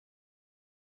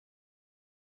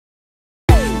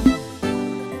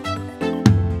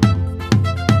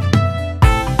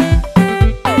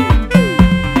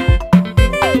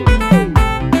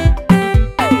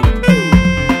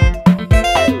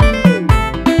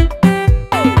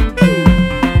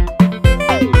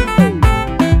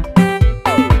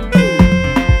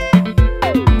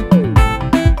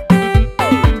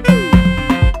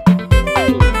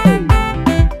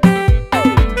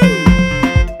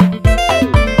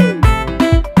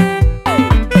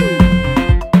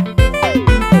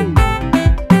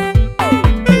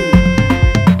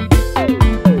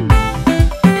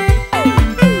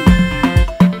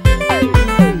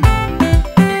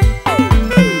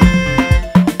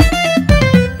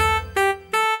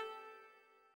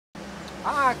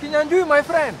Kinyanjui, my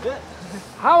friend.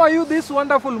 How are you this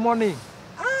wonderful morning?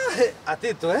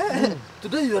 Atito,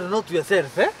 today you are not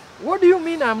yourself, What do you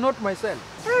mean I'm not myself?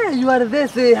 You are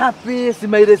this happy,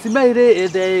 smile, and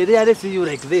I rarely see you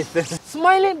like this.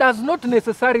 Smiling does not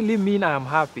necessarily mean I'm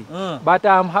happy, but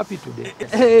I'm happy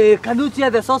today. Can you share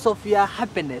the source of your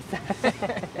happiness?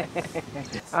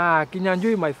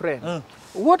 Kinyanjui, my friend.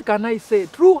 What can I say?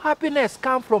 True happiness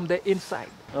comes from the inside.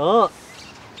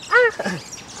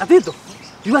 Atito,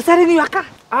 you are selling your car?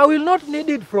 I will not need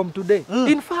it from today.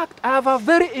 In fact, I have a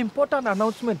very important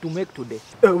announcement to make today.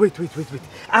 Wait.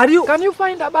 Can you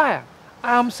find a buyer?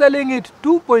 I'm selling it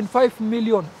 2.5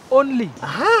 million only.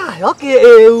 Okay.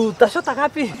 Utashota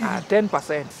ngapi?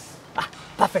 10%.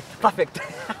 Perfect.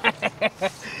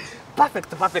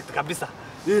 Perfect kabisa.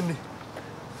 Ini.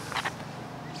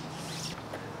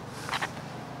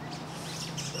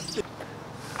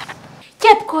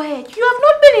 Chepkoech, you have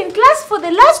not been in class for the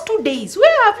last 2 days.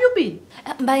 Where have you been?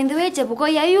 By the way,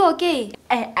 Chepkoech, are you okay?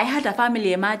 I had a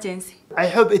family emergency. I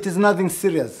hope it is nothing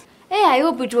serious. Hey, I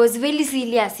hope it was very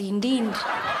serious indeed.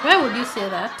 Why would you say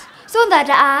that? So that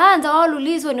our hands are all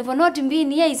released for not being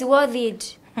here is worth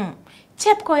it.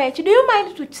 Chepkoech, do you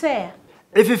mind to share?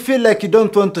 If you feel like you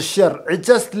don't want to share,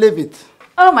 just leave it.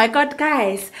 Oh my God,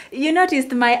 guys. You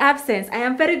noticed my absence. I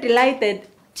am very delighted.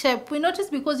 Chep, we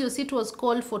noticed because your seat was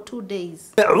called for 2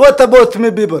 days. What about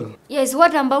me, people? Yes,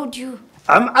 what about you?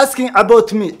 I'm asking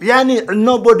about me. Yani,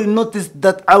 nobody noticed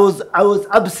that I was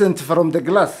absent from the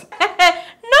class.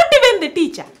 Not even the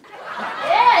teacher.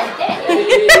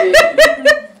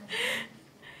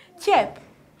 Chep,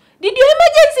 did your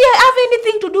emergency have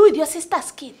anything to do with your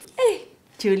sister's kids? Hey,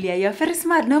 Julia, you're very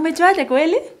smart. No, mechuaje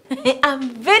kweli? I'm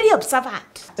very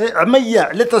observant.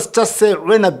 Amaya, let us just say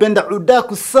when I benda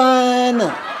udaku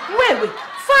sana. Wait.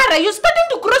 Farah, you're starting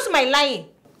to cross my line.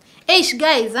 Eish,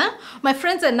 guys, my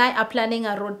friends and I are planning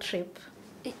a road trip.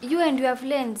 You and your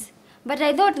friends. But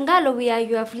I thought, Ngalo, we are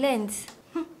your friends.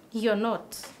 You're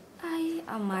not. I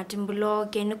am at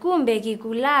Mbloke. Kumbe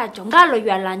kikulacho. Ngalo,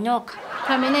 you are la nyoka.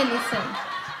 Kamene, listen.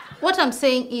 What I'm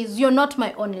saying is you're not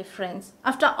my only friends.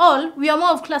 After all, we are more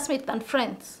of classmates than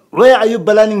friends. Where are you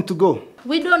planning to go?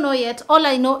 We don't know yet. All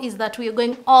I know is that we are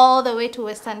going all the way to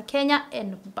Western Kenya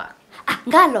and back.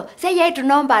 Ngalo, say hi to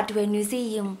Nombat when you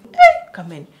see him. Hey,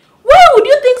 come in. Why would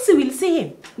you think she will see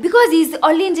him? Because he's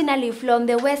originally from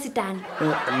the Western.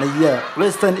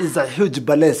 Western is a huge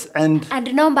palace and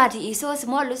Nombat is so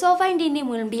small, so finding him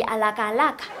will be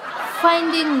alaka.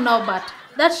 Finding Norbert.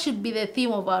 That should be the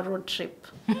theme of our road trip.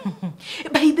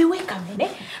 By the way, Kamene,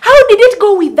 how did it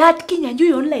go with that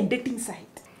Kinyanjui online dating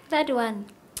site? That one,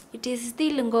 it is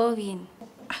still going.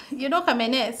 You know,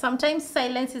 Kamene, sometimes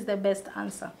silence is the best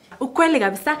answer. Ukweli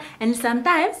kabisa, and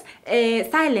sometimes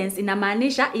silence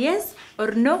inamaanisha yes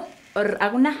or no or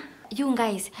aguna. You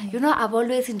guys, you know I've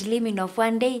always dreaming of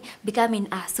one day becoming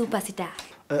a superstar.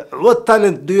 what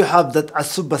talent do you have that a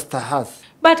superstar has?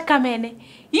 But Kamene,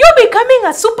 you becoming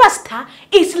a superstar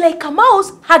is like a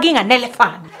mouse hugging an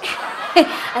elephant.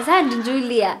 Asante,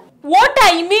 Julia. What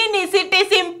I mean is it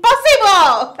is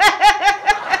impossible.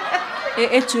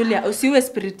 Julia, usiwe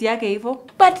spirit yake hivyo.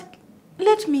 But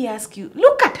let me ask you,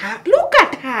 look at her.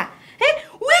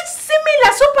 Which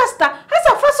similar superstar has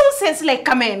a fossil sense like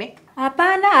Kamene?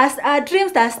 Apana, our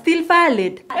dreams are still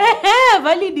valid.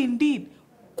 Valid indeed.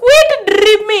 Quit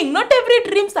dreaming. Not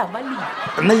every dreams are valid.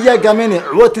 Naya Gamene,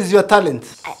 what is your talent?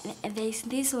 There's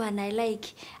this one I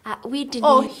like. Whitney.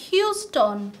 Oh,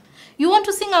 Houston. You want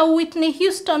to sing a Whitney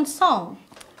Houston song?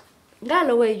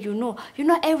 Galloway, you know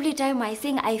every time I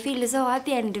sing, I feel so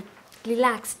happy and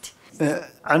relaxed.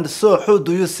 And so, who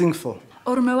do you sing for?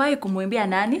 Umewahi kumwimbia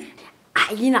nani?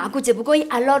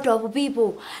 A lot of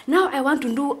people. Now I want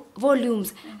to do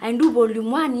volumes. I do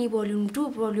volume 1, volume 2,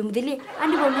 volume 3,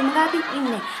 and volume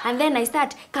 4. And then I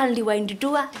start currently wind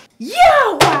tour.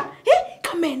 Yeah! Hey,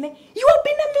 Kamene, you have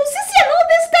been a musician all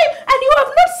this time and you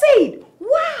have not said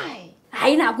why?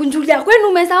 Haina kunjulia kwenu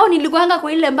umesahau nilikuanga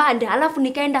kwa ile mbande alafu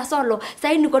nikaenda solo.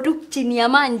 Sasa niko tu chini ya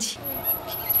manji.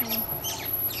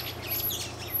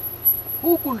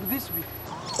 Who could this be?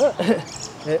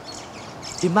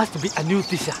 He must be a new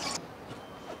teacher.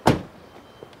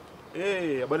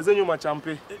 Habari zenyu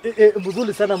machampe.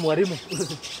 Mzuri sana mwalimu.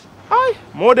 Ai,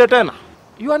 mode tena.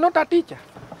 You are not a teacher.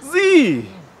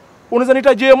 Unaweza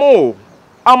nita JMO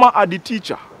ama adi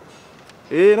teacher.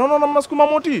 Naona mnasukuma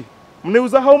moti.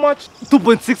 Mnauza how much?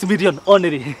 2.6 million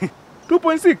only.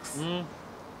 2.6?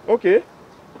 Okay.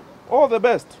 All the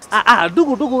best.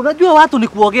 Dugu, unajua watu ni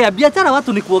kuogea, biashara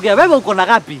watu ni kuogea. Wewe uko na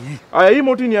gapi? Aya, hii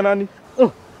moti ni ya nani?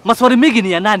 Maswali mingi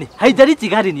ni ya nani? Haijalishi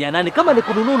gari ni ya nani. Kama ni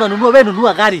kununua unanunua, wewe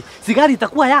nunua gari. Si gari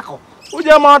itakuwa yako.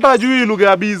 Ujamaa hata hajui lugha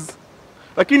ya biz.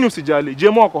 Lakini usijali,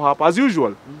 JMO ako hapa as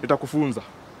usual. Nitakufunza.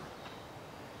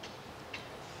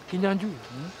 Kinyanjui,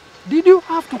 did you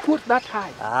have to quote that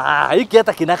high? Hiki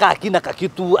hata kinakaa kinaka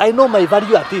kitu. I know my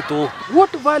value Atito.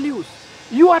 What values?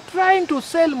 You are trying to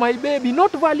sell my baby,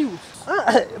 not values.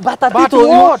 But But Atito,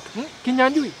 what?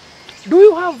 Kinyanjui, do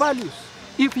you have values?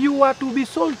 If you were to be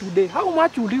sold today, how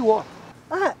much would you want?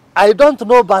 I don't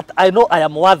know, but I know I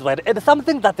am worthwhile. And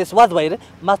something that is worthwhile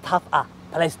must have a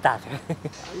price tag.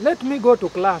 Let me go to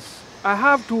class. I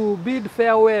have to bid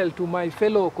farewell to my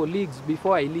fellow colleagues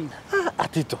before I leave.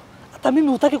 Atito, hata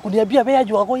mimi hutaki kuniambia where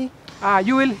you are going?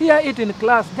 You will hear it in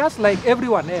class just like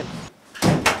everyone else.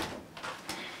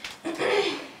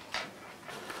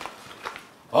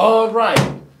 All right.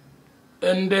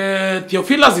 And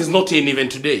Theophilus is not in even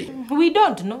today. We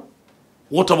don't know.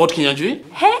 What about Kinyanjui?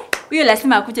 He, huyo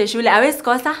lazima akuje shule, hawezi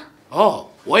kosa. Oh,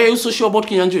 why are you so sure about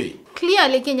Kinyanjui?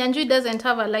 Clearly, Kinyanjui doesn't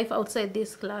have a life outside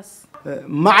this class.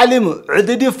 Maalim,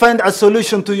 did you find a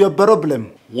solution to your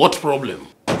problem? What problem?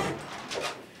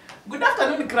 Good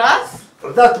afternoon, class.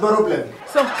 That problem.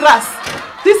 So, class,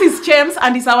 this is James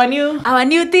and he's our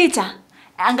new teacher.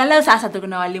 Angalau sasa tuko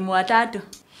na walimu watatu.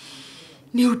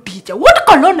 New teacher. What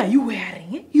cologne are you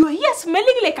wearing? You are here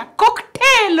smelling like a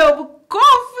cocktail of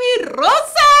coffee,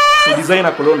 roses. So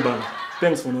designer cologne bana.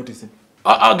 Thanks for noticing.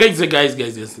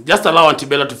 Guys. Just allow Auntie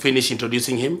Bella to finish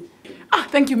introducing him.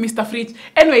 Thank you, Mr. Fridge.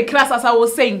 Anyway, class, as I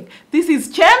was saying, this is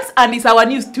James and he's our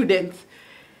new student.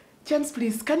 James,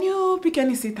 please, can you pick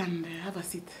any seat and have a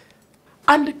seat?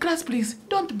 And class, please,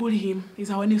 don't bully him.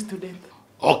 He's our new student.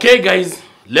 Okay, guys,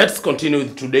 let's continue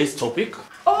with today's topic.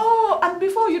 Oh, and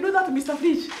before you do that, Mr.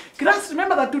 Fridge, class,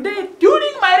 remember that today,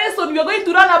 during my lesson, we are going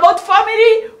to learn about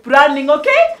family planning,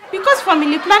 okay? Because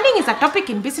family planning is a topic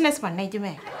in business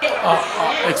management.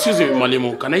 Excuse me,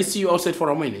 Malimo. Can I see you outside for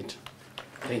a minute?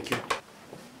 Thank you.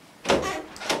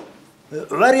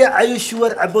 Waria, are you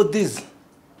sure about this?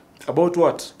 About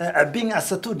what? Being a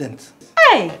student.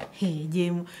 Hey,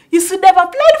 Jim, you should have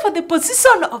applied for the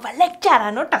position of a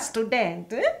lecturer, not a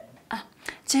student.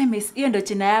 James, hiyo ndo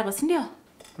jina yako, si ndio?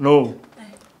 No.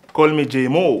 Call me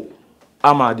JMO.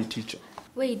 I'm a teacher.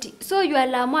 Wait, so you are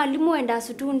a mwalimu and a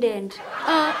student?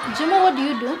 Jimo, what do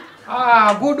you do?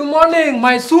 Good morning,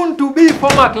 my soon-to-be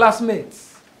former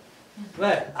classmates.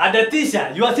 Well, and the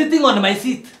teacher, you are sitting on my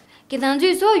seat.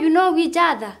 Kinyanjui, so you know each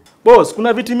other? Boss,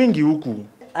 kuna viti mingi huku.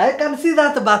 I can see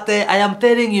that, but I am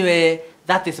telling you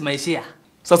that is my share.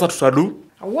 Sasa tutadu?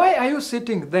 Why are you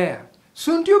sitting there?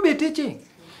 Shouldn't you be teaching?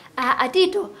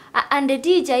 Atito, and the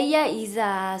teacher here is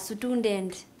a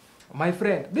student. My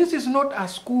friend, this is not a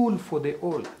school for the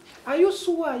old. Are you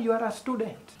sure you are a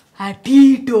student?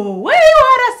 Atito, why are you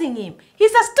harassing him?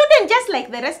 He's a student just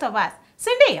like the rest of us.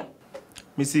 Sindio?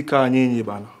 Misika nyinyi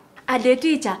bana. The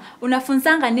teacher,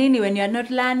 unafunzanga nini when you are not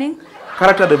learning?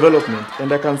 Character development,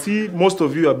 and I can see most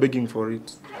of you are begging for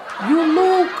it. You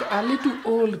look a little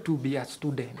old to be a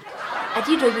student.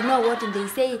 Atito, you know what they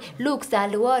say? Looks are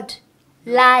what?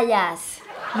 Liars.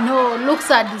 No, looks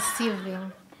are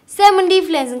deceiving. Same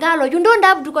difference, Ngalo. You don't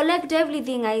have to collect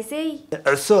everything I say.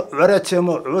 So, Waria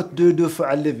Chemo, what do you do for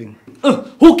a living?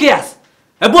 Who cares?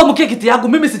 Ebu amuke kiti yangu,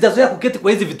 mimi sijazoea kuketi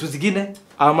kwa hizi vitu zingine.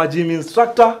 I'm a gym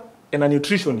instructor and a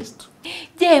nutritionist.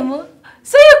 Jemo,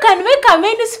 so you can make a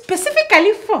menu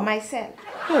specifically for myself.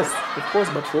 Yes, of course,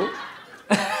 but for...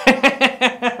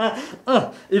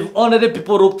 If only the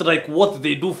people looked like what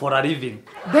they do for a living.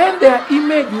 Then their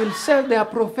image will sell their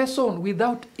profession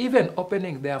without even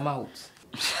opening their mouths.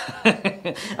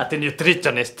 At a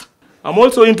nutritionist. I'm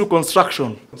also into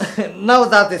construction. Now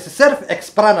that is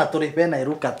self-explanatory when I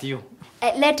look at you.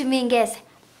 Let me guess.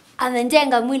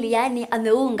 Amenjenga mwili yani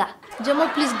ameunga.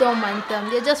 Jimo, please don't mind them.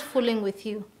 They're just fooling with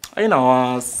you. I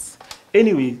know.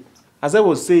 Anyway, as I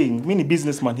was saying, mini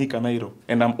businessman here Kanairo,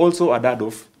 and I'm also a dad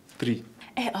of 3.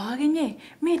 Ogenye,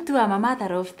 me too, I'm a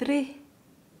mother of 3.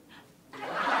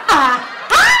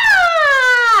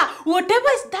 Whatever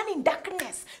is done in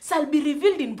darkness shall be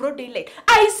revealed in broad daylight.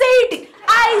 I said it.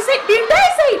 Didn't I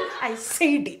say it? I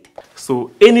said it.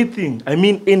 So anything, I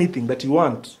mean anything that you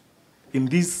want in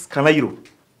this Kanairo,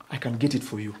 I can get it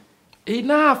for you.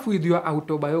 Enough with your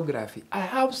autobiography. I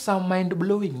have some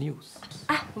mind-blowing news.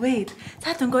 Wait.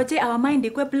 Sasa ngoje our mind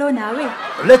ikwe blown away.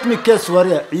 Let me guess,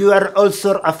 Waria, you are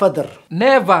also a father.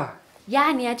 Never.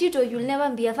 Yani, Atito, you'll never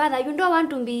be a father. You don't want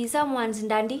to be someone's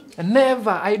daddy.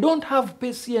 Never. I don't have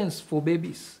patience for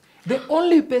babies. The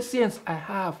only patience I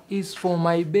have is for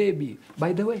my baby.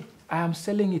 By the way, I am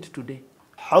selling it today.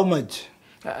 How much?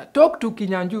 Talk to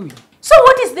Kinyanjui. So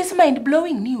what is this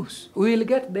mind-blowing news? We'll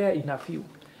get there in a few.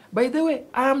 By the way,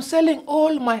 I am selling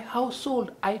all my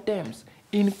household items,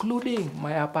 including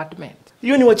my apartment.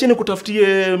 Hiyo ni wacheni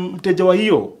kutafutie mteja wa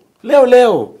hiyo.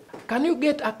 Leo. Can you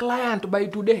get a client by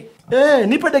today?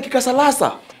 Nipe dakika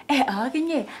salasa.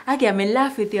 Akinye, I'm in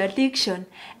love with your diction.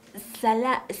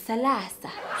 Salasa.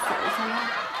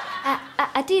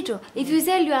 Atito, if you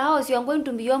sell your house, you are going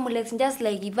to be homeless just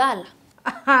like Ivala.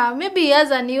 Maybe he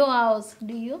has a new house,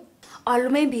 do you? Or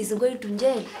maybe he's going to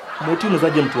jail. Moti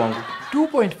unazaje mtu wangu?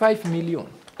 2.5 million.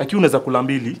 Aki unaweza kula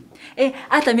mbili.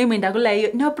 Hata mimi ndakula hiyo.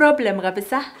 No problem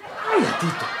kabisa. Hey,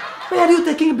 Atito, why are you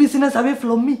taking business away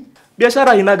from me?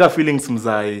 Biashara inaga feelings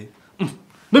mzae.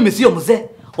 Mimi sio mzee.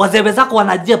 Wazee wenzako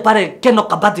wanajia pale Keno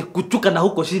Kabati kuchuka na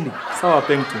huko chini. Sawa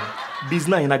penki.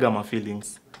 Business inaga ma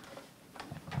feelings.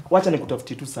 Wacha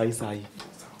nikutafutie tu sahi.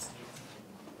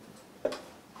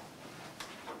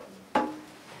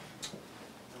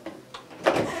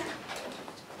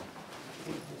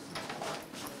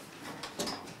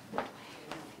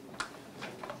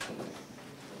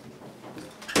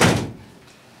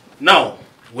 Now,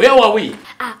 where were we?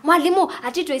 Mwalimu,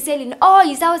 Atito is selling all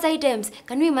his house items.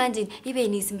 Can you imagine?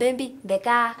 Even his baby, the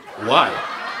car. Why?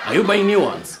 Are you buying new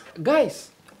ones?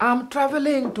 Guys, I'm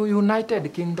traveling to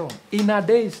United Kingdom in a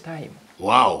day's time.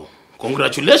 Wow.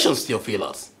 Congratulations,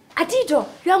 Theophilus. Atito,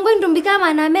 you are going to become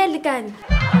an American.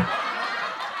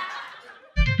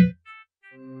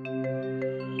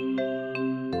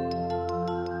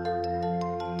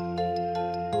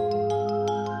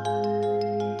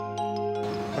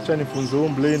 Acha nifunze huyu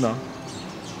mblena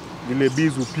vile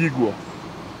bizu pigwa.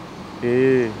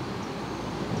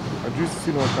 Ajui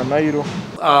sisi ni wakanairo.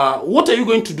 What are you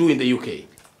going to do in the UK?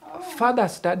 Further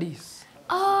studies.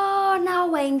 Oh,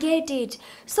 now I get it.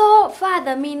 So,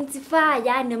 father means far,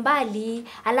 yani mbali.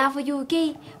 Alafu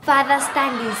UK, father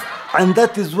studies. And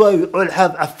that is why we all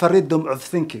have a freedom of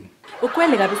thinking.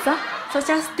 Ukweli kabisa. So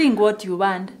just think what you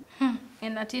want.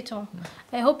 And Atito,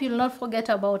 I hope you'll not forget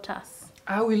about us.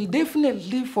 I will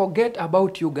definitely forget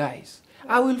about you guys.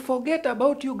 I will forget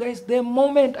about you guys the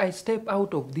moment I step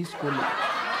out of this college.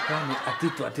 Yani,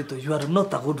 Atito, you are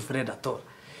not a good friend at all.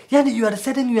 Yani, you are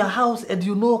selling your house and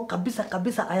you know,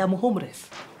 kabisa, I am homeless.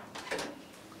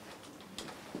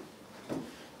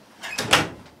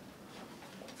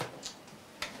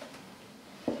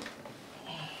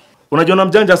 Unajiona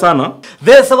mjanja sana?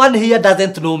 There's one here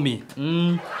doesn't know me.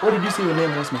 What did you say your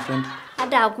name was, my friend?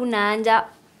 Hata hakuna anja.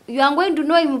 You are going to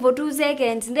know him for 2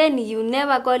 seconds, then you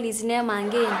never call his name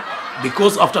again.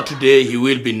 Because after today, he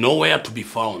will be nowhere to be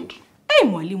found. Hey,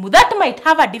 mwalimu, that might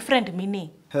have a different meaning.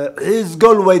 His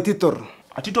goal Waititor.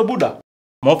 Atito Buda,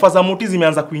 maofa za muti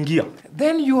zimeanza kuingia.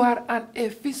 Then you are an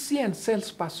efficient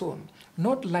salesperson,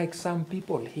 not like some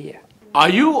people here. Are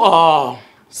you a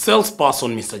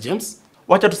salesperson, Mr. James?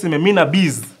 Wacha tuseme mimi na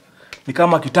biz ni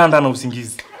kama kitanda na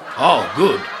usingizi. Oh,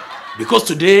 good. Because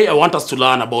today I want us to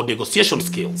learn about negotiation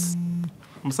skills.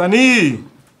 Msanii,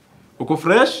 uko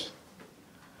fresh?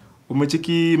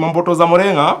 Umecheki mamboto za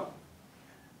Morenga?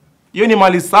 Hiyo ni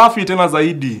mali safi tena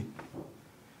zaidi.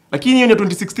 Lakini hiyo ni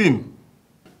 2016.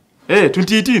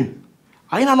 2018.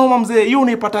 Haina noma mzee, hiyo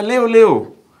unaipata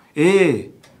leo.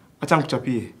 Acha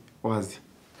nikuchapie wazi.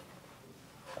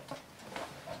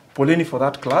 Poleni for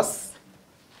that class.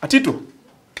 Atito,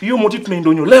 hiyo moti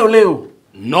tunaindonyo leo.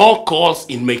 No calls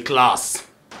in my class.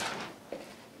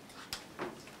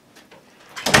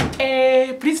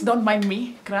 Please don't mind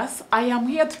me, class. I am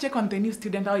here to check on the new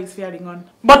student how he's faring on.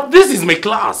 But this is my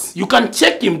class. You can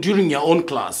check him during your own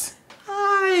class.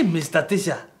 Hi, Mr.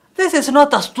 Tisha. This is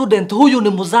not a student. Huyu ni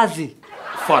muzazi.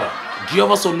 Farah, do you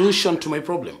have a solution to my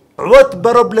problem? What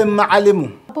problem,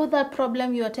 Maalimu? About that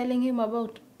problem you are telling him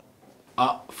about.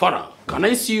 Farah, can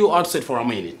I see you outside for a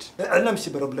minute?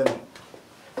 Namshi problem.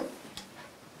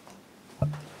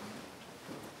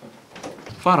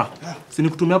 Farah, si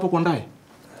nikutumia hapo kwa ndai?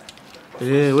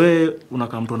 We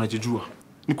unakaa mtu anajijua.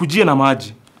 Nikujie na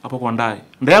maji hapo kwa ndai.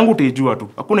 Ndai yangu utaijua tu.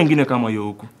 Hakuna ingine kama hiyo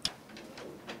huku.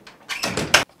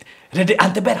 Ready,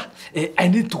 Antebera. I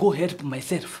need to go help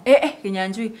myself.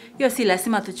 Kinyanjui, hiyo si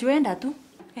lazima tuchuenda tu.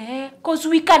 Because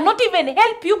we cannot even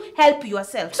help you help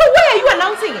yourself. So why are you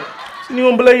announcing it? Ni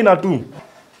omblei na tu.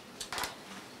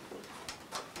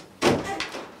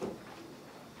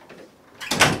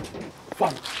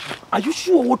 Are you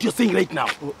sure what you're saying right now?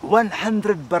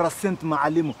 100%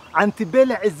 Maalimu. Auntie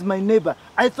Bella is my neighbor.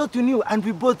 I thought you knew, and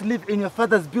we both live in your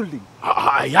father's building.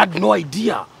 I had no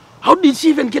idea. How did she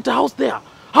even get a house there?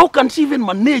 How can she even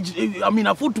manage,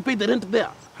 afford to pay the rent there?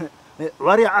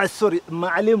 Sorry,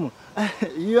 Maalimu.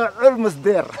 You are almost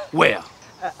there. Where?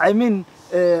 I mean,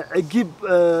 I keep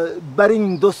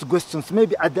burying those questions.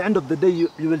 Maybe at the end of the day, you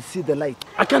will see the light.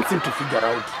 I can't seem to figure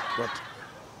out what.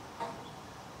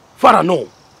 Farah, no.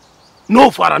 No,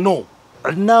 Farah, no.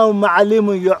 Now,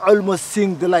 Maalimu, you're almost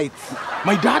seeing the light.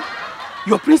 My dad?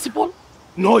 Your principal?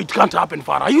 No, it can't happen,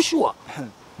 Farah. Are you sure?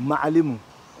 Maalimu,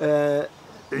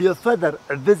 your father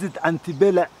visits Auntie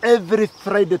Bella every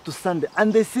Friday to Sunday,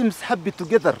 and they seem happy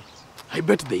together. I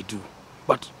bet they do.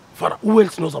 But, Farah, who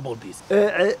else knows about this?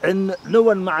 And no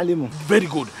one, Maalimu. Very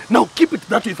good. Now keep it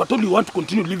that way if at all you want to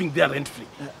continue living there rent-free.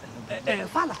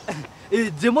 Fala,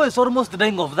 Jemo is almost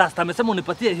dying of thirst. Amesema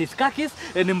unipatie his khakis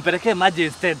and nimpelekee maji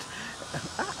instead.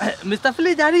 Mr.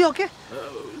 Flynn, are you okay?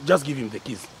 Just give him the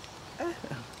keys.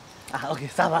 Okay,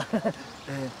 sawa.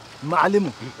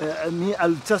 Maalimu, me,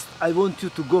 I want you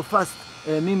to go fast.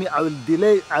 Mimi, I will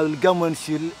delay. I will come when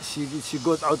she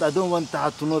goes out. I don't want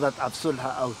her to know that I've sold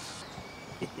her out.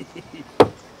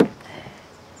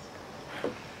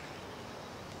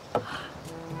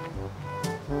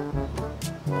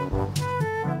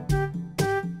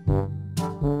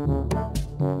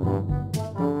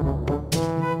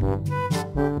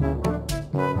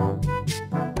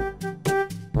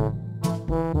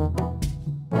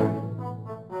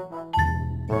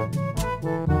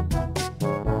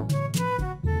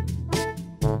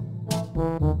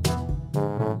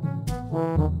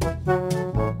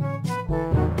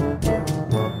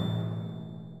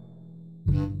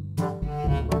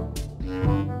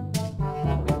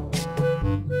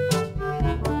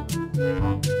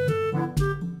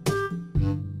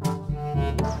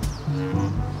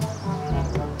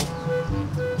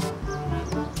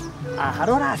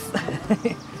 Haroras.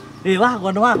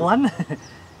 Wagwan.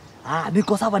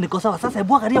 Niko sawa. Sasa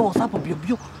hebu angalia WhatsApp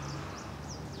bio.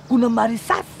 Kuna mali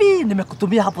safi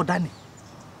nimekutumia hapo ndani.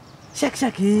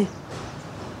 Check hii.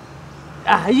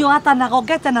 Hiyo hata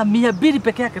nakogeta na 200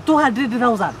 peke yake,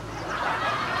 200,000.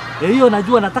 Hiyo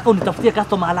najua nataka unitafutie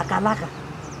customer haraka.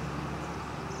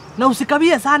 Na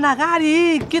usikabie sana gari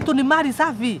hii, kitu ni mali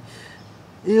safi.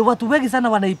 Watu wengi sana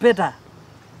wanaipenda.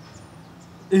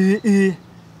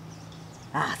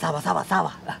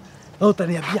 Sawa.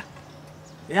 Utaniambia.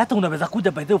 Hata unaweza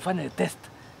kuja by the way ufanye test.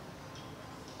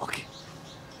 Okay.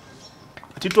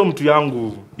 Atito mtu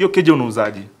yangu, hiyo keje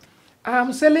unauzaje?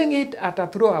 I'm selling it at a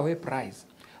throwaway price.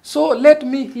 So let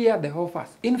me hear the offers.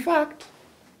 In fact,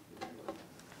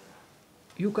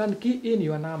 you can key in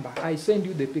your number. I send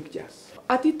you the pictures.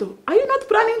 Atito, are you not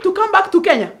planning to come back to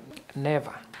Kenya?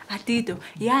 Never. Atito,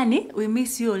 yani, we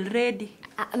miss you already.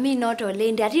 Me not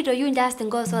Olinda. Atito, you just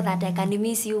go so that I can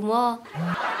miss you more.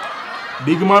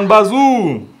 Big man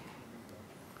Bazoo.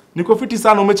 Niko fiti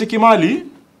sana, umecheki mali?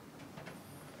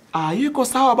 Yuko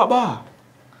sawa baba.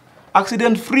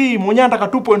 Accident free, mwenye anataka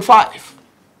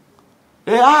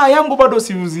 2.5. Yangu bado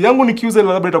siuzi. Yangu nikiuza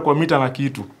labda itakuwa mita na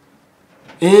kitu.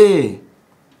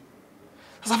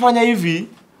 Sasa fanya hivi,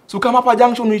 so kama hapa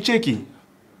junction uicheki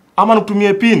ama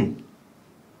nikutumie pin.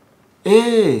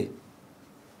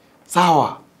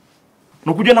 Sawa.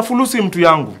 Nakuja na fulusi mtu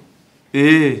yangu.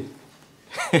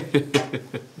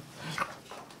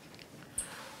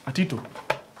 Atito,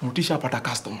 mutisha apata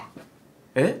customer.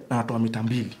 Na atoa mita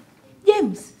 2.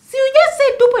 James, see you just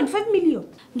said 2.5 million.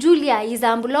 Julia is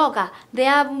a blogger. The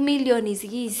half million is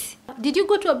his. Did you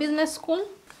go to a business school?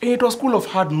 It was school of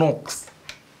hard knocks.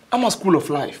 I'm a school of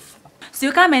life. So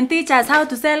you come and teach us how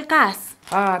to sell cars.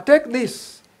 Take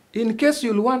this in case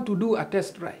you'll want to do a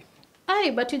test drive.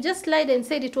 Aye, but you just lied and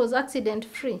said it was accident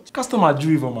free. Customer juu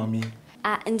hivyo mami.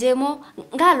 Njemo,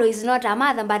 Ngalo is not a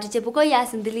mother, but Chepuko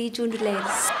yas in the chundu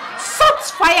legs.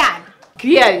 Shots fired!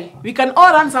 Clearly, we can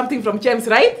all run something from James,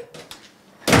 right?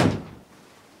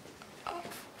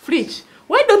 Fridge,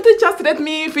 why don't you just let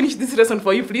me finish this lesson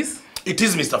for you, please? It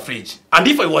is Mr. Fridge. And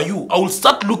if I were you, I will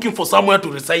start looking for somewhere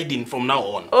to reside in from now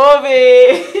on.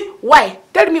 Ove! Why?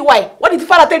 Tell me why. What did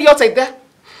Farah tell you outside there?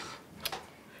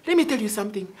 Let me tell you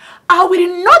something. I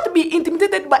will not be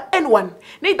intimidated by anyone,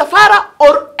 neither Farah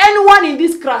or anyone in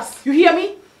this class. You hear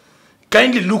me?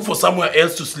 Kindly look for somewhere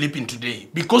else to sleep in today,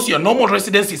 because your normal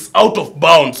residence is out of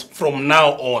bounds from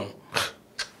now on.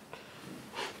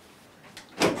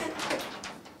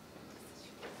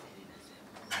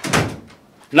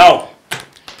 Now,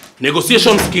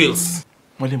 negotiation skills.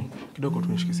 Mwalimu, kidogo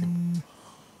tunishike simu.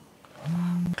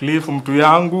 Cliff mtu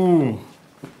yangu.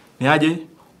 Ni aje?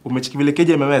 Umechiki vile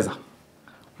keje imeweza?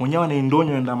 Mwenyewe ni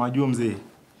ndonyo enda majuu mzee.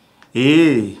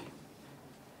 Hiyo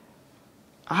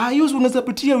unaweza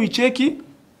pitia uicheki.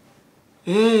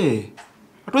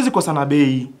 Hatuwezi kosa na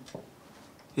bei.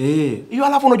 Hiyo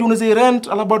alafu unajua unaweza rent,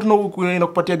 alafu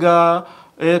inakupatia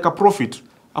ka profit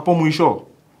hapo mwisho.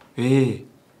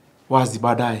 Wazi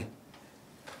baadaye.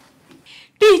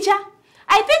 Teacher,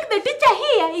 I think the teacher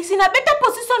here is in a better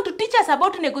position to teach us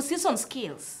about negotiation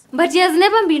skills. But he has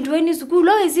never been to any school.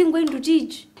 How is he going to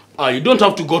teach? You don't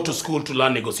have to go to school to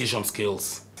learn negotiation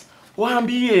skills.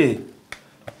 Waambie.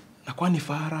 Na kwani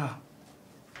Farah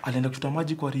alienda kuchota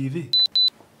maji kwa rive?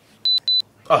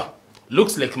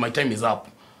 Looks like my time is up.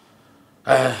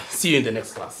 See you in the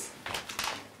next class.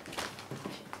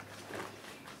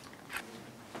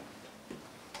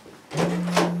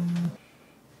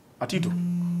 Atito,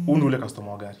 huyu ni ule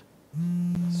customer wa gari.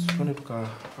 Tuone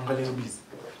tukaangalia hiyo busy.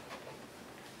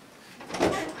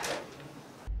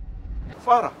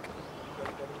 Farah.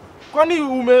 Kwani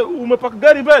umepark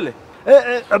gari mbele?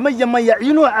 Maya,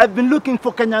 you know I've been looking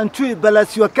for Kinyanjui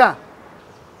balas your car.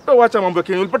 Wacha mambo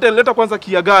yake. Ulipata leta kwanza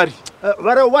kia gari.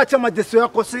 Wacha majeso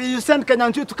yako. So you send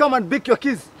Kinyanjui to come and pick your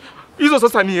keys. Hizo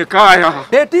sasa ni hekaya.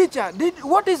 The teacher,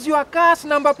 what is your car's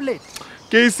number plate?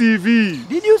 KCV.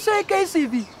 Did you say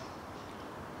KCV?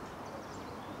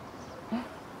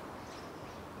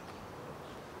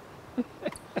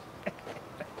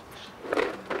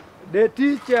 The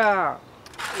teacher,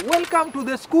 welcome to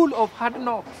the school of hard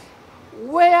knocks,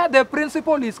 where the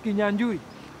principal is Kinyanjui.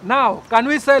 Now, can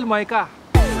we sell my car?